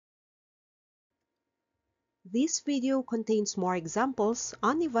This video contains more examples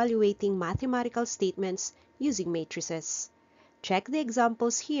on evaluating mathematical statements using matrices. Check the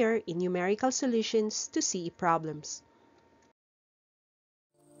examples here in numerical solutions to see problems.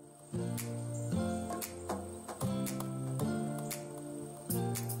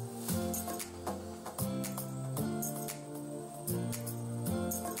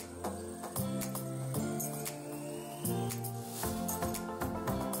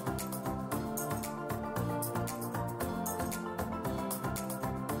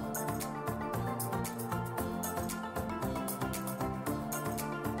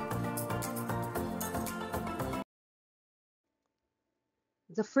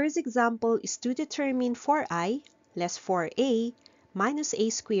 The first example is to determine 4i less 4a minus a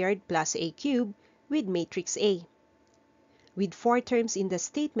squared plus a cubed with matrix A. With 4 terms in the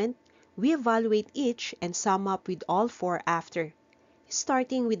statement, we evaluate each and sum up with all 4 after,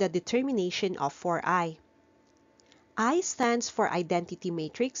 starting with the determination of 4i. I stands for identity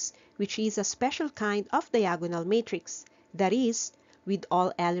matrix, which is a special kind of diagonal matrix, that is, with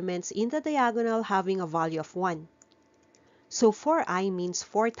all elements in the diagonal having a value of 1. So 4i means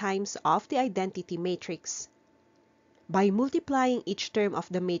 4 times of the identity matrix. By multiplying each term of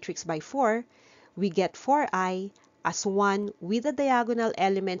the matrix by 4, we get 4i as 1 with the diagonal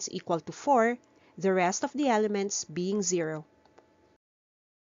elements equal to 4, the rest of the elements being 0.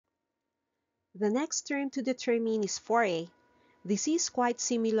 The next term to determine is 4a. This is quite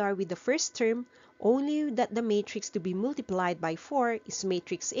similar with the first term, only that the matrix to be multiplied by 4 is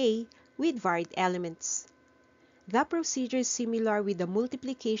matrix A with varied elements. The procedure is similar with the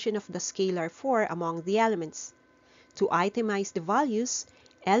multiplication of the scalar 4 among the elements. To itemize the values,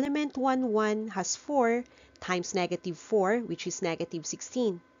 element 1, 1 has 4 times negative 4, which is negative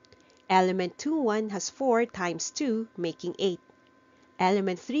 16. Element 2, 1 has 4 times 2, making 8.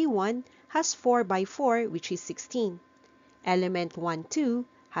 Element 3, 1 has 4 by 4, which is 16. Element 1, 2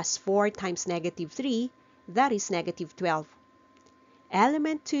 has 4 times negative 3, that is negative 12.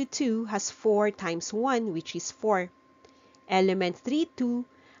 Element 2, 2 has 4 times 1, which is 4. Element 3, 2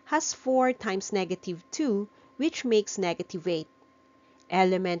 has 4 times negative 2, which makes negative 8.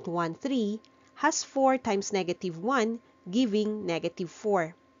 Element 1, 3 has 4 times negative 1, giving negative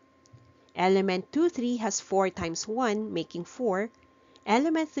 4. Element 2, 3 has 4 times 1, making 4.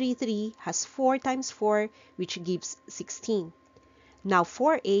 Element 3, 3 has 4 times 4, which gives 16. Now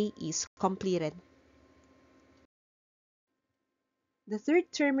 4a is completed. The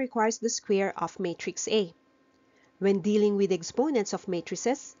third term requires the square of matrix A. When dealing with exponents of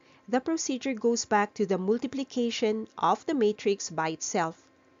matrices, the procedure goes back to the multiplication of the matrix by itself.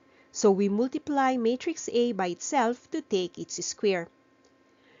 So we multiply matrix A by itself to take its square.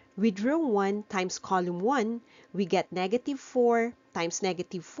 With row 1 times column 1, we get negative 4 times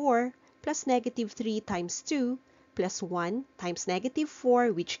negative 4 plus negative 3 times 2 plus 1 times negative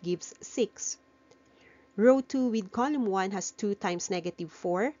 4, which gives 6. Row 2 with column 1 has 2 times negative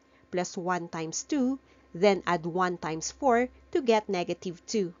 4 plus 1 times 2, then add 1 times 4 to get negative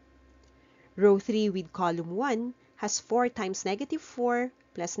 2. Row 3 with column 1 has 4 times negative 4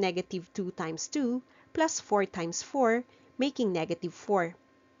 plus negative 2 times 2 plus 4 times 4, making negative 4.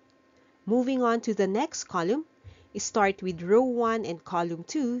 Moving on to the next column, start with row 1 and column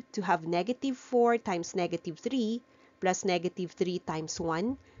 2 to have negative 4 times negative 3 plus negative 3 times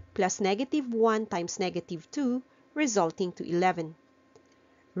 1 plus negative 1 times negative 2, resulting to 11.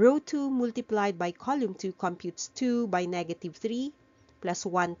 Row 2 multiplied by column 2 computes 2 by negative 3 plus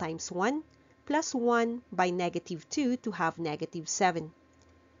 1 times 1 plus 1 by negative 2 to have negative 7.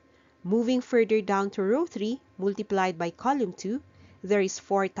 Moving further down to row 3 multiplied by column 2, there is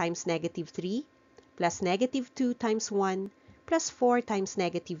 4 times negative 3 plus negative 2 times 1 plus 4 times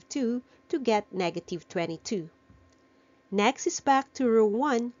negative 2 to get negative 22. Next is back to row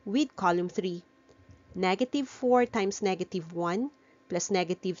 1 with column 3. Negative 4 times negative 1 plus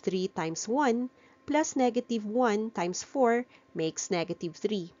negative 3 times 1 plus negative 1 times 4 makes negative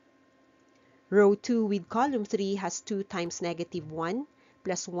 3. Row 2 with column 3 has 2 times negative 1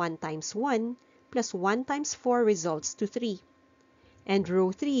 plus 1 times 1 plus 1 times 4 results to 3. And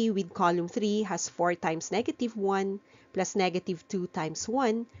row 3 with column 3 has 4 times negative 1 plus negative 2 times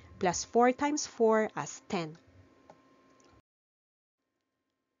 1 plus 4 times 4 as 10.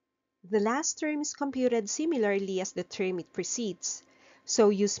 The last term is computed similarly as the term it precedes. So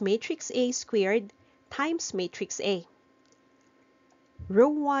use matrix A squared times matrix A. Row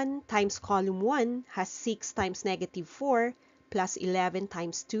 1 times column 1 has 6 times negative 4 plus 11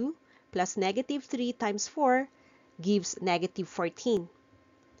 times 2 plus negative 3 times 4 gives negative 14.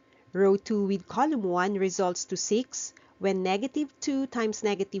 Row 2 with column 1 results to 6, when negative 2 times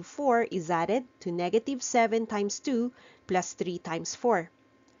negative 4 is added to negative 7 times 2 plus 3 times 4.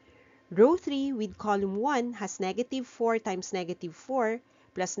 Row 3 with column 1 has negative 4 times negative 4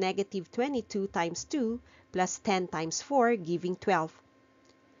 plus negative 22 times 2 plus 10 times 4 giving 12.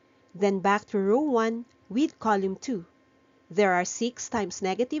 Then back to row 1 with column 2. There are 6 times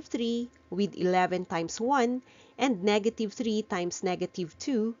negative 3 with 11 times 1 and negative 3 times negative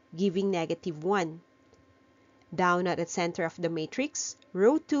 2 giving negative 1. Down at the center of the matrix,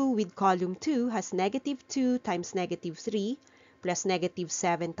 row 2 with column 2 has negative 2 times negative 3 plus negative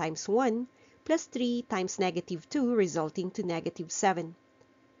 7 times 1 plus 3 times negative 2 resulting to negative 7.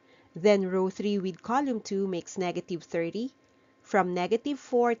 Then row 3 with column 2 makes negative 30 from negative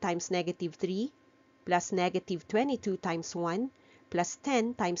 4 times negative 3 plus negative 22 times 1 plus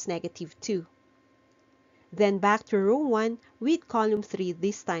 10 times negative 2. Then back to row 1 with column 3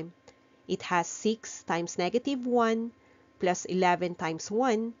 this time. It has 6 times negative 1 plus 11 times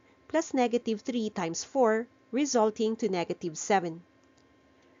 1 plus negative 3 times 4 resulting to negative 7.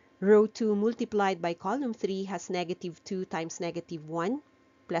 Row 2 multiplied by column 3 has negative 2 times negative 1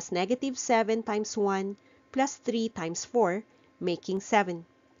 plus negative 7 times 1 plus 3 times 4 making 7.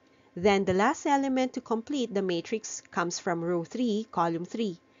 Then the last element to complete the matrix comes from row 3, column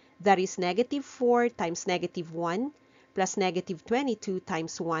 3. That is negative 4 times negative 1 plus negative 22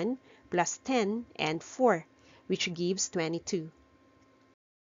 times 1 plus 10 and 4, which gives 22.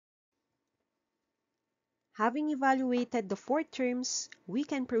 Having evaluated the four terms, we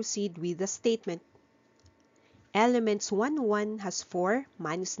can proceed with the statement. Elements 1, 1 has 4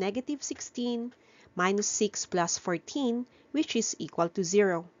 minus negative 16 minus 6 plus 14, which is equal to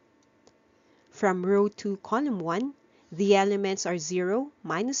 0. From row 2, column 1, the elements are 0,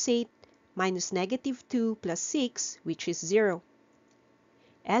 minus 8, minus negative 2 plus 6, which is 0.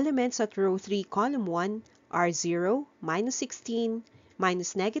 Elements at row 3, column 1 are 0, minus 16,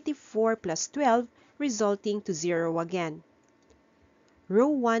 minus negative 4 plus 12, resulting to 0 again. Row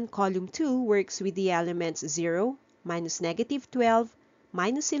 1, column 2 works with the elements 0, minus negative 12,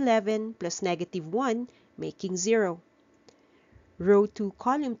 minus 11 plus negative 1, making 0. Row 2,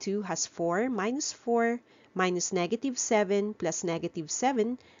 column 2 has 4 minus 4 minus negative 7 plus negative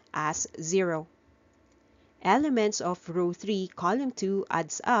 7 as 0. Elements of row 3, column 2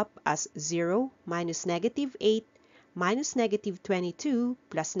 adds up as 0 minus negative 8 minus negative 22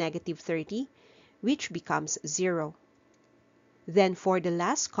 plus negative 30, which becomes 0. Then for the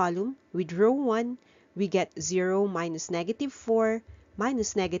last column, with row 1, we get 0 minus negative 4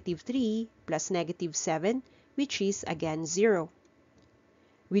 minus negative 3 plus negative 7, which is again 0.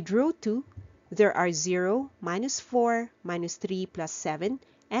 With row 2, there are 0, minus 4, minus 3 plus 7,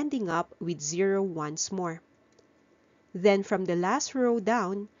 ending up with 0 once more. Then from the last row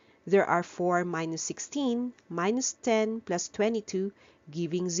down, there are 4 minus 16, minus 10 plus 22,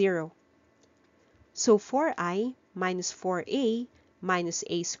 giving 0. So 4i minus 4a minus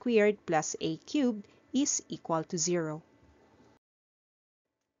a squared plus a cubed is equal to 0.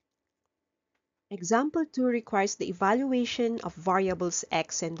 Example 2 requires the evaluation of variables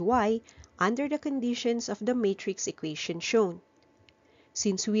x and y under the conditions of the matrix equation shown.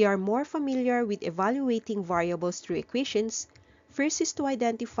 Since we are more familiar with evaluating variables through equations, first is to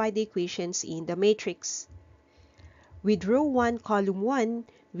identify the equations in the matrix. With row 1, column 1,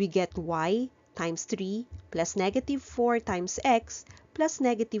 we get y times 3 plus negative 4 times x plus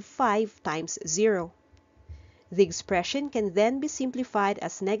negative 5 times 0. The expression can then be simplified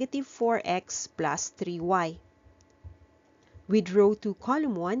as negative 4x plus 3y. With row 2,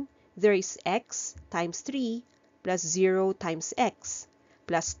 column 1, there is x times 3 plus 0 times x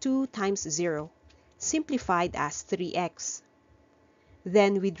plus 2 times 0, simplified as 3x.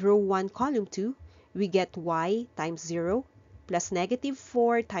 Then with row 1, column 2, we get y times 0 plus negative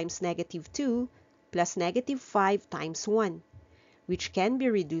 4 times negative 2 plus negative 5 times 1, which can be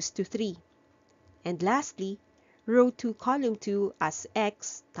reduced to 3. And lastly, row 2, column 2 as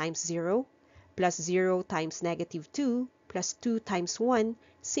x times 0 plus 0 times negative 2 plus 2 times 1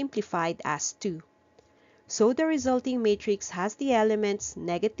 simplified as 2. So the resulting matrix has the elements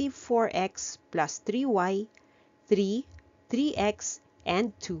negative 4x plus 3y, 3, 3x,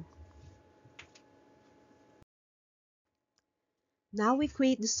 and 2. Now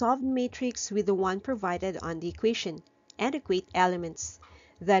equate the solved matrix with the one provided on the equation and equate elements.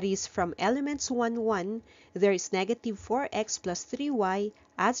 That is, from elements 1, 1, there is negative 4x plus 3y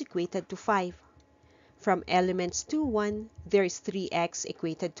as equated to 5. From elements 2, 1, there is 3x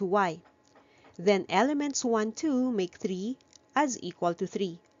equated to y. Then elements 1, 2 make 3 as equal to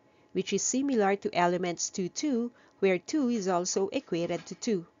 3, which is similar to elements 2, 2, where 2 is also equated to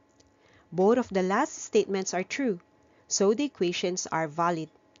 2. Both of the last statements are true, so the equations are valid.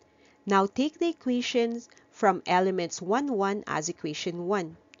 Now take the equations from elements 1, 1 as equation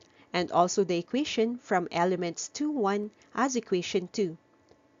 1, and also the equation from elements 2, 1 as equation 2.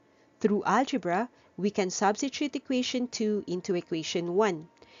 Through algebra, we can substitute equation 2 into equation 1.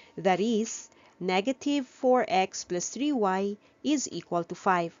 That is, negative 4x plus 3y is equal to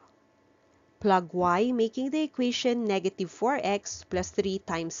 5. Plug y, making the equation negative 4x plus 3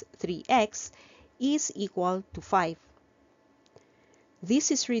 times 3x is equal to 5.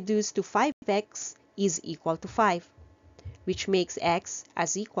 This is reduced to 5x is equal to 5, which makes x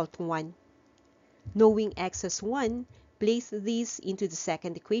as equal to 1. Knowing x as 1, place this into the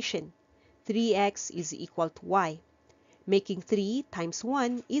second equation. 3x is equal to y, making 3 times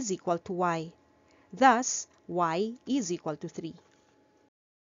 1 is equal to y. Thus, y is equal to 3.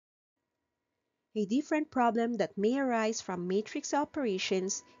 A different problem that may arise from matrix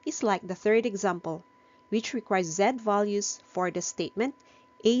operations is like the third example, which requires z values for the statement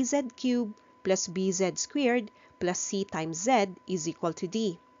az cubed plus bz squared plus c times z is equal to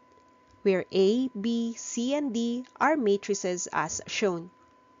d, where a, b, c, and d are matrices as shown.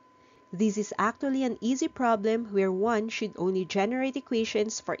 This is actually an easy problem where one should only generate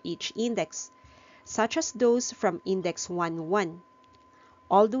equations for each index, such as those from index 1, 1,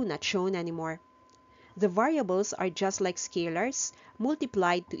 although not shown anymore. The variables are just like scalars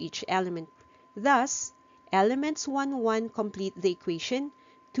multiplied to each element. Thus, elements 1, 1 complete the equation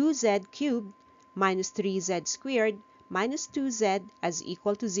 2z cubed minus 3z squared minus 2z as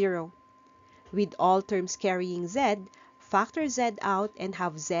equal to 0. With all terms carrying z, factor z out and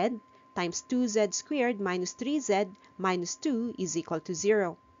have z times 2z squared minus 3z minus 2 is equal to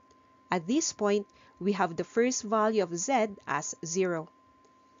 0. At this point, we have the first value of z as 0.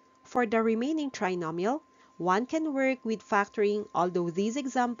 For the remaining trinomial, one can work with factoring, although this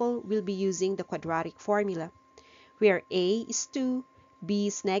example will be using the quadratic formula, where a is 2, b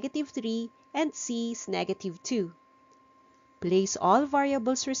is negative 3, and c is negative 2. Place all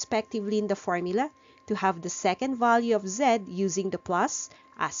variables respectively in the formula to have the second value of z using the plus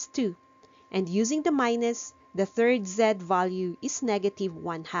as 2, and using the minus, the third z value is negative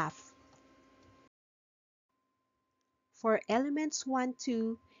 1/2. For elements 1,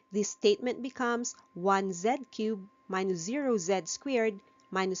 2, this statement becomes 1z cubed minus 0z squared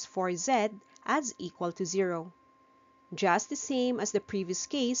minus 4z as equal to 0. Just the same as the previous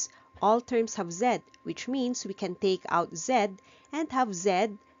case, all terms have z, which means we can take out z and have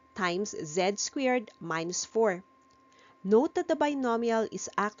z times z squared minus 4. Note that the binomial is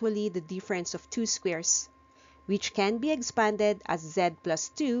actually the difference of two squares, which can be expanded as z plus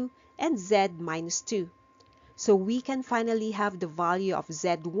 2 and z minus 2. So we can finally have the value of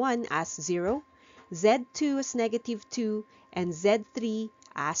z1 as 0, z2 as negative 2, and z3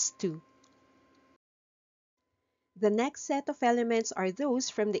 as 2. The next set of elements are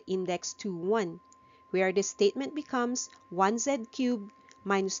those from the index 2, 1, where the statement becomes 1z cubed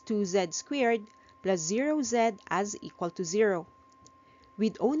minus 2z squared plus 0z as equal to 0.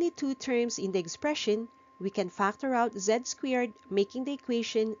 With only two terms in the expression, we can factor out z squared, making the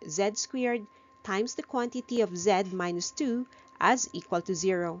equation z squared times the quantity of z minus 2 as equal to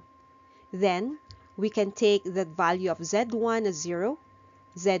 0. Then, we can take the value of z1 as 0,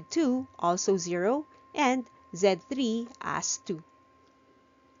 z2 also 0, and z3 as 2.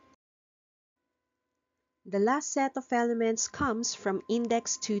 The last set of elements comes from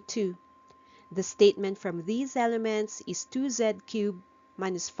index 2, 2. The statement from these elements is 2z cubed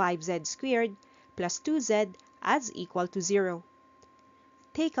minus 5z squared plus 2z as equal to 0.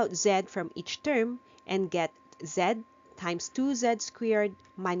 Take out z from each term and get z times 2z squared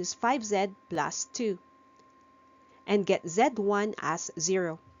minus 5z plus 2, and get z1 as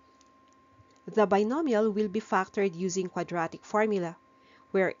 0. The binomial will be factored using quadratic formula,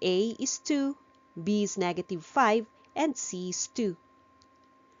 where a is 2, b is negative 5, and c is 2.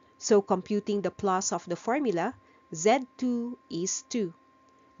 So computing the plus of the formula, z2 is 2.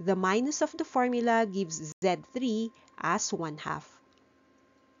 The minus of the formula gives z3 as 1/2.